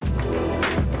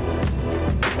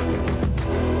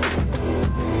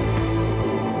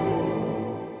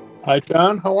Hi,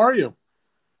 John. How are you?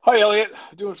 Hi, Elliot.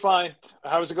 Doing fine.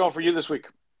 How's it going for you this week?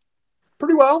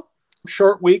 Pretty well.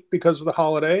 Short week because of the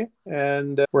holiday,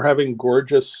 and we're having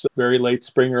gorgeous, very late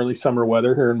spring, early summer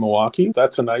weather here in Milwaukee.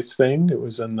 That's a nice thing. It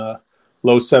was in the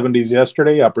low 70s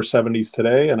yesterday, upper 70s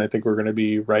today, and I think we're going to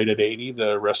be right at 80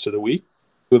 the rest of the week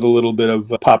with a little bit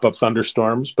of pop-up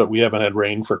thunderstorms, but we haven't had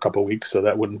rain for a couple of weeks, so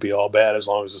that wouldn't be all bad as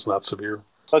long as it's not severe.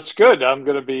 That's good. I'm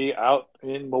going to be out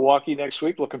in Milwaukee next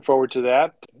week. Looking forward to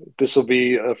that. This will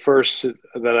be a first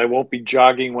that I won't be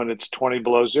jogging when it's 20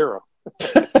 below zero.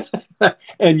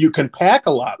 And you can pack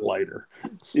a lot lighter.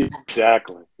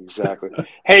 Exactly.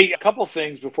 Hey, a couple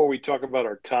things before we talk about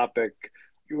our topic.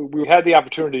 We had the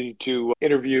opportunity to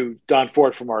interview Don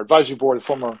Ford from our advisory board, the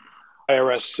former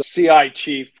IRS CI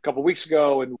chief, a couple of weeks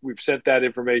ago, and we've sent that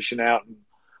information out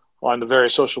on the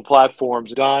various social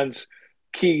platforms. Don's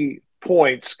key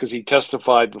points, because he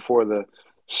testified before the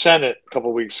Senate a couple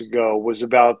of weeks ago, was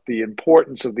about the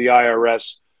importance of the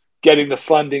IRS getting the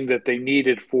funding that they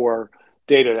needed for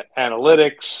data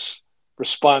analytics,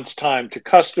 response time to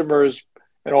customers,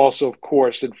 and also, of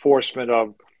course, enforcement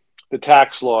of the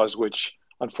tax laws, which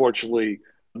unfortunately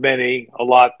a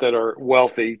lot that are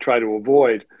wealthy try to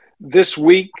avoid. This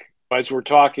week, as we're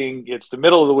talking, it's the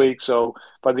middle of the week, so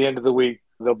by the end of the week,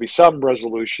 there'll be some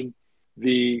resolution.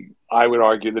 I would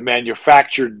argue, the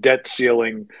manufactured debt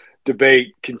ceiling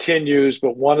debate continues,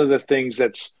 but one of the things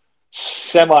that's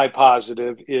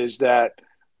semi-positive is that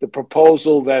the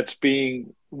proposal that's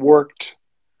being worked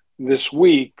this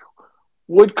week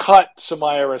would cut some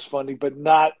IRS funding, but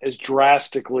not as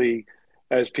drastically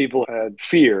as people had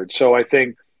feared. So I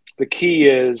think the key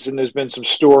is, and there's been some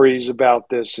stories about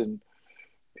this in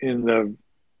the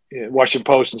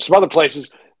Washington Post and some other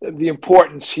places, the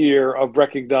importance here of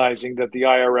recognizing that the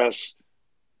IRS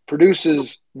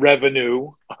produces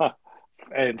revenue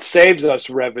and saves us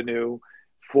revenue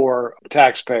for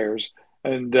taxpayers.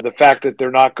 And the fact that they're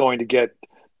not going to get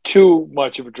too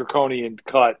much of a draconian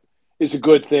cut is a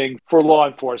good thing for law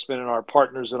enforcement and our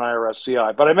partners in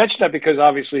IRS-CI. But I mentioned that because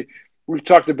obviously we've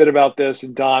talked a bit about this,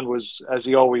 and Don was, as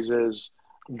he always is,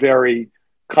 very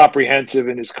comprehensive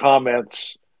in his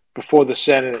comments before the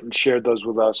Senate and shared those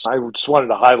with us. I just wanted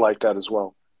to highlight that as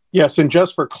well. Yes, and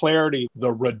just for clarity,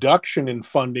 the reduction in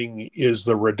funding is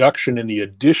the reduction in the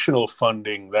additional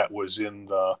funding that was in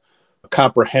the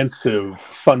comprehensive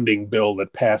funding bill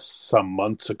that passed some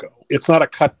months ago. It's not a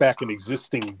cutback in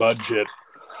existing budget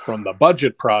from the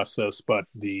budget process, but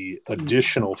the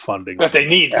additional funding that they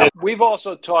need. We've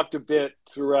also talked a bit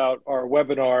throughout our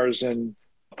webinars and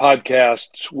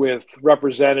podcasts with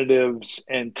representatives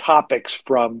and topics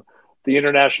from the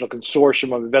International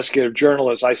Consortium of Investigative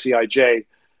Journalists, ICIJ,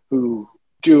 who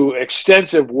do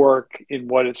extensive work in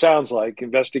what it sounds like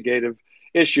investigative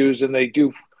issues, and they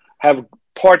do have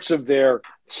parts of their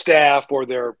staff or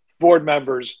their board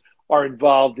members are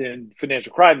involved in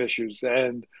financial crime issues.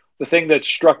 And the thing that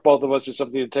struck both of us is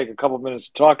something to take a couple of minutes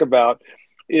to talk about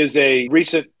is a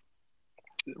recent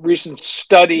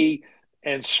study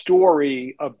and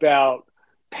story about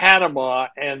Panama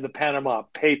and the Panama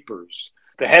Papers.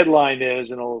 The headline is,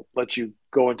 and I'll let you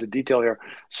go into detail here,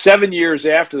 7 years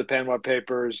after the Panama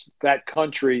Papers, that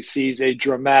country sees a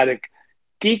dramatic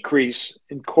decrease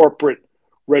in corporate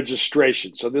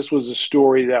registration. So this was a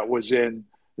story that was in,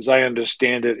 as I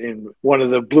understand it, in one of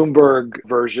the Bloomberg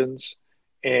versions,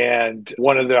 and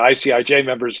one of the ICIJ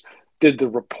members did the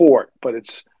report, but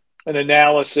it's an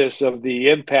analysis of the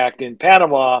impact in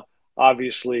Panama,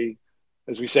 obviously,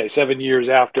 as we say, 7 years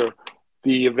after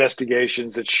the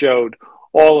investigations that showed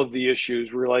all of the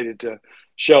issues related to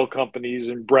shell companies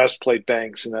and breastplate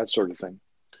banks and that sort of thing.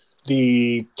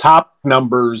 The top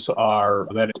numbers are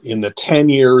that in the 10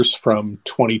 years from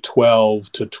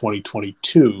 2012 to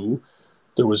 2022,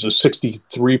 there was a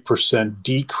 63%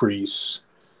 decrease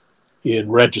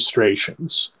in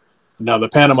registrations. Now, the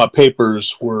Panama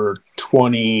Papers were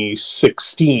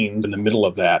 2016 in the middle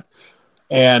of that,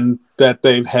 and that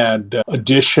they've had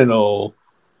additional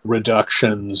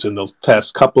reductions in the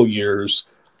past couple years.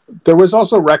 There was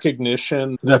also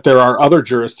recognition that there are other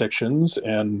jurisdictions,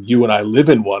 and you and I live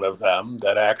in one of them,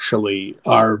 that actually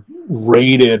are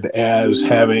rated as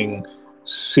having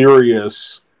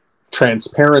serious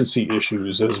transparency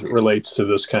issues as it relates to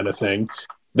this kind of thing.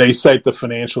 They cite the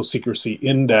Financial Secrecy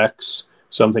Index,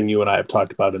 something you and I have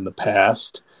talked about in the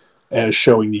past, as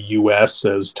showing the U.S.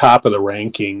 as top of the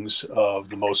rankings of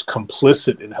the most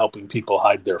complicit in helping people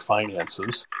hide their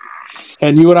finances.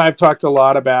 And you and I have talked a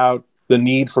lot about the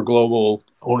need for global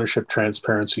ownership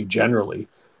transparency generally.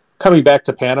 Coming back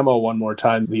to Panama one more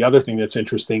time, the other thing that's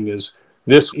interesting is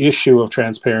this issue of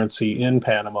transparency in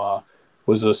Panama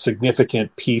was a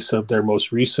significant piece of their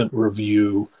most recent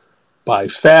review by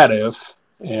FATF.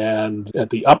 And at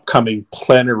the upcoming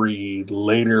plenary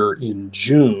later in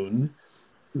June,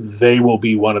 they will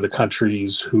be one of the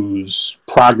countries whose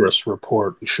progress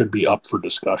report should be up for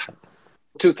discussion.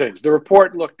 Two things. The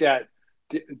report looked at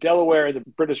Delaware and the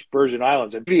British Virgin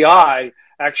Islands, and BVI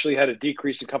actually had a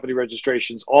decrease in company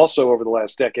registrations also over the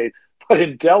last decade. But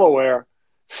in Delaware,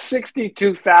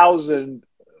 62,000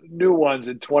 new ones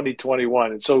in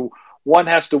 2021. And so one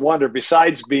has to wonder,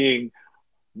 besides being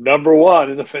number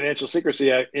one in the Financial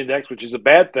Secrecy Index, which is a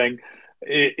bad thing,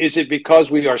 is it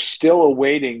because we are still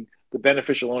awaiting the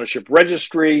beneficial ownership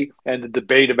registry and the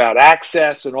debate about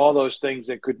access and all those things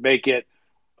that could make it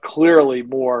clearly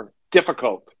more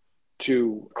difficult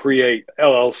to create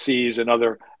LLCs and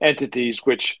other entities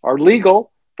which are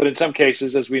legal, but in some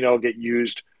cases, as we know, get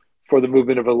used for the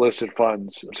movement of illicit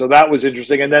funds. So that was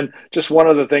interesting. And then just one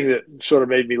other thing that sort of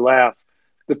made me laugh.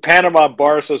 The Panama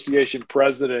Bar Association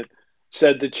president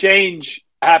said the change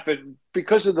happened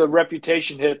because of the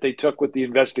reputation hit they took with the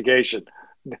investigation,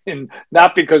 and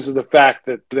not because of the fact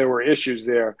that there were issues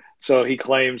there. So he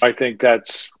claims, I think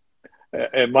that's,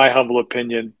 in my humble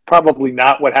opinion, probably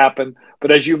not what happened.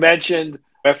 But as you mentioned,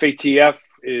 FATF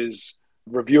is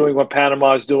reviewing what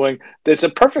Panama is doing. There's a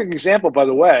perfect example, by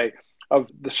the way, of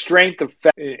the strength of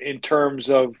in terms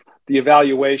of the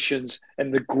evaluations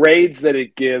and the grades that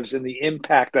it gives and the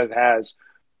impact that has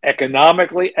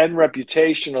economically and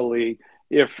reputationally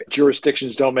if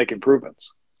jurisdictions don't make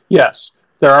improvements. Yes.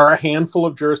 There are a handful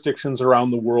of jurisdictions around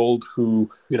the world who,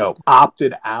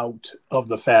 opted out of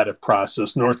the FATF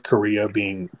process, North Korea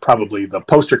being probably the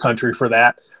poster country for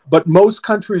that. But most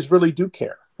countries really do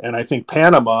care. And I think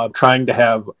Panama, trying to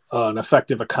have an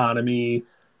effective economy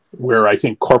where I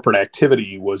think corporate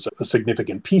activity was a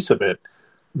significant piece of it,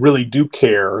 really do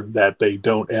care that they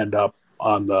don't end up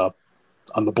on the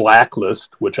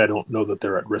blacklist, which I don't know that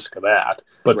they're at risk of that,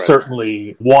 but right.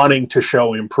 Certainly wanting to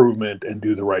show improvement and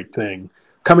do the right thing.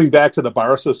 Coming back to the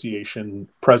Bar Association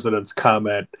president's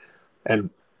comment,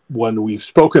 and when we've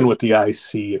spoken with the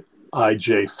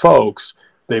ICIJ folks,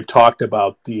 they've talked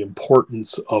about the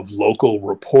importance of local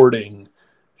reporting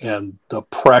and the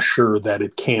pressure that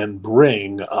it can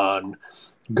bring on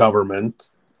government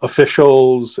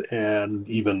officials and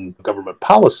even government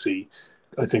policy.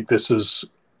 I think this is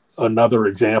another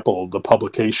example. The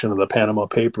publication of the Panama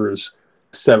Papers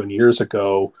 7 years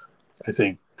ago, I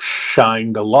think,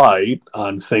 shined a light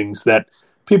on things that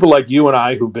people like you and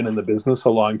I who've been in the business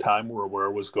a long time were aware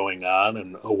was going on,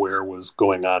 and aware was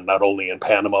going on not only in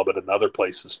Panama but in other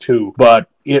places too. But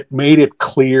it made it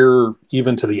clear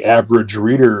even to the average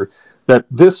reader that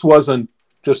this wasn't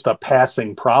just a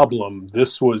passing problem.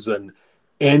 This was an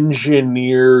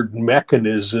engineered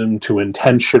mechanism to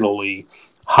intentionally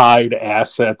hide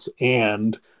assets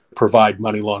and provide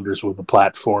money launderers with a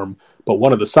platform. But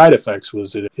one of the side effects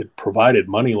was that it provided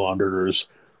money launderers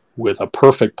with a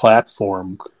perfect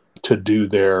platform to do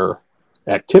their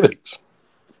activities.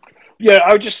 Yeah,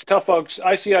 I would just tell folks,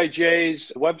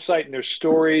 ICIJ's website and their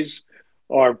stories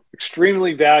are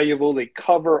extremely valuable. They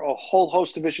cover a whole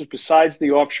host of issues besides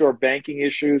the offshore banking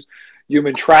issues,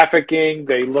 human trafficking.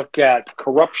 They look at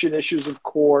corruption issues, of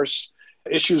course,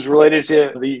 issues related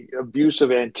to the abuse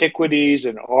of antiquities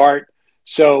and art.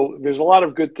 So there's a lot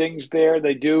of good things there.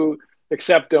 They do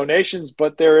accept donations,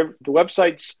 but the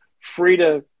website's free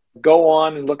to go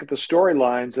on and look at the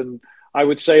storylines. And I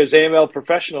would say as AML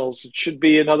professionals, it should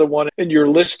be another one in your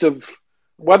list of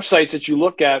websites that you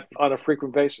look at on a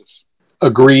frequent basis.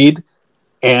 Agreed.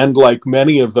 And like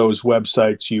many of those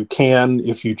websites, you can,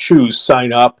 if you choose,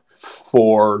 sign up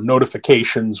for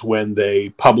notifications when they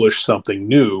publish something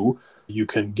new. You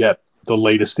can get the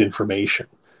latest information.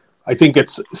 I think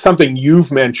it's something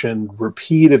you've mentioned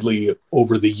repeatedly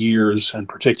over the years, and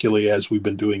particularly as we've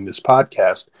been doing this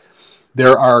podcast.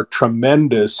 There are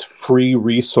tremendous free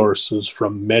resources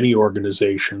from many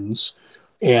organizations,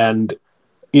 and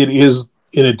it is,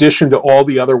 in addition to all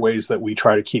the other ways that we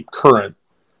try to keep current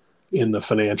in the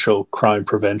financial crime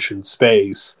prevention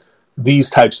space, these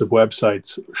types of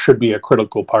websites should be a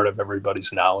critical part of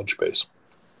everybody's knowledge base.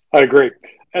 I agree.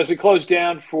 As we close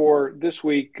down for this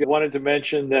week, I wanted to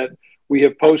mention that we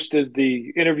have posted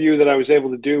the interview that I was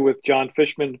able to do with John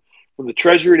Fishman from the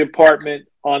Treasury Department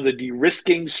on the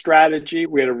de-risking strategy.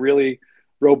 We had a really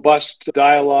robust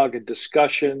dialogue and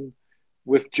discussion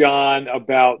with John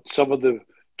about some of the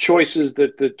choices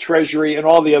that the Treasury and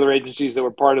all the other agencies that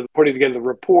were part of putting together the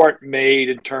report made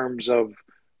in terms of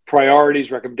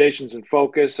priorities, recommendations, and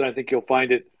focus. And I think you'll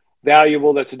find it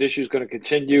valuable. That's an issue that's going to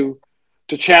continue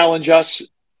to challenge us.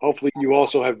 Hopefully you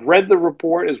also have read the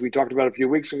report, as we talked about a few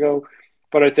weeks ago.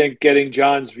 but I think getting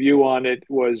John's view on it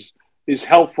is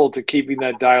helpful to keeping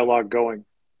that dialogue going.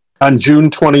 On June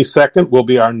 22nd will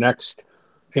be our next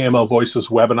AML Voices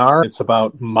webinar. It's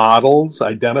about models,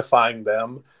 identifying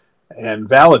them and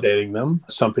validating them,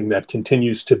 something that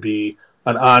continues to be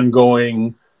an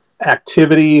ongoing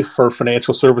activity for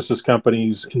financial services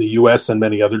companies in the U.S. and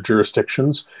many other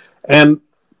jurisdictions, and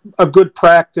a good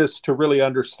practice to really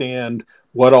understand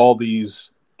what all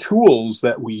these tools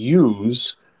that we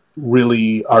use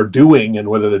really are doing and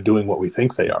whether they're doing what we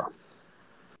think they are.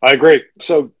 I agree.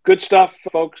 So good stuff,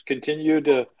 folks. Continue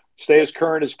to stay as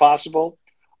current as possible.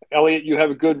 Elliot, you have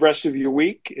a good rest of your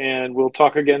week, and we'll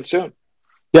talk again soon.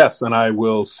 Yes, and I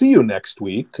will see you next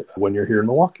week when you're here in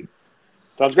Milwaukee.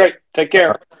 Sounds great. Take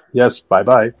care. Yes,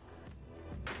 bye-bye.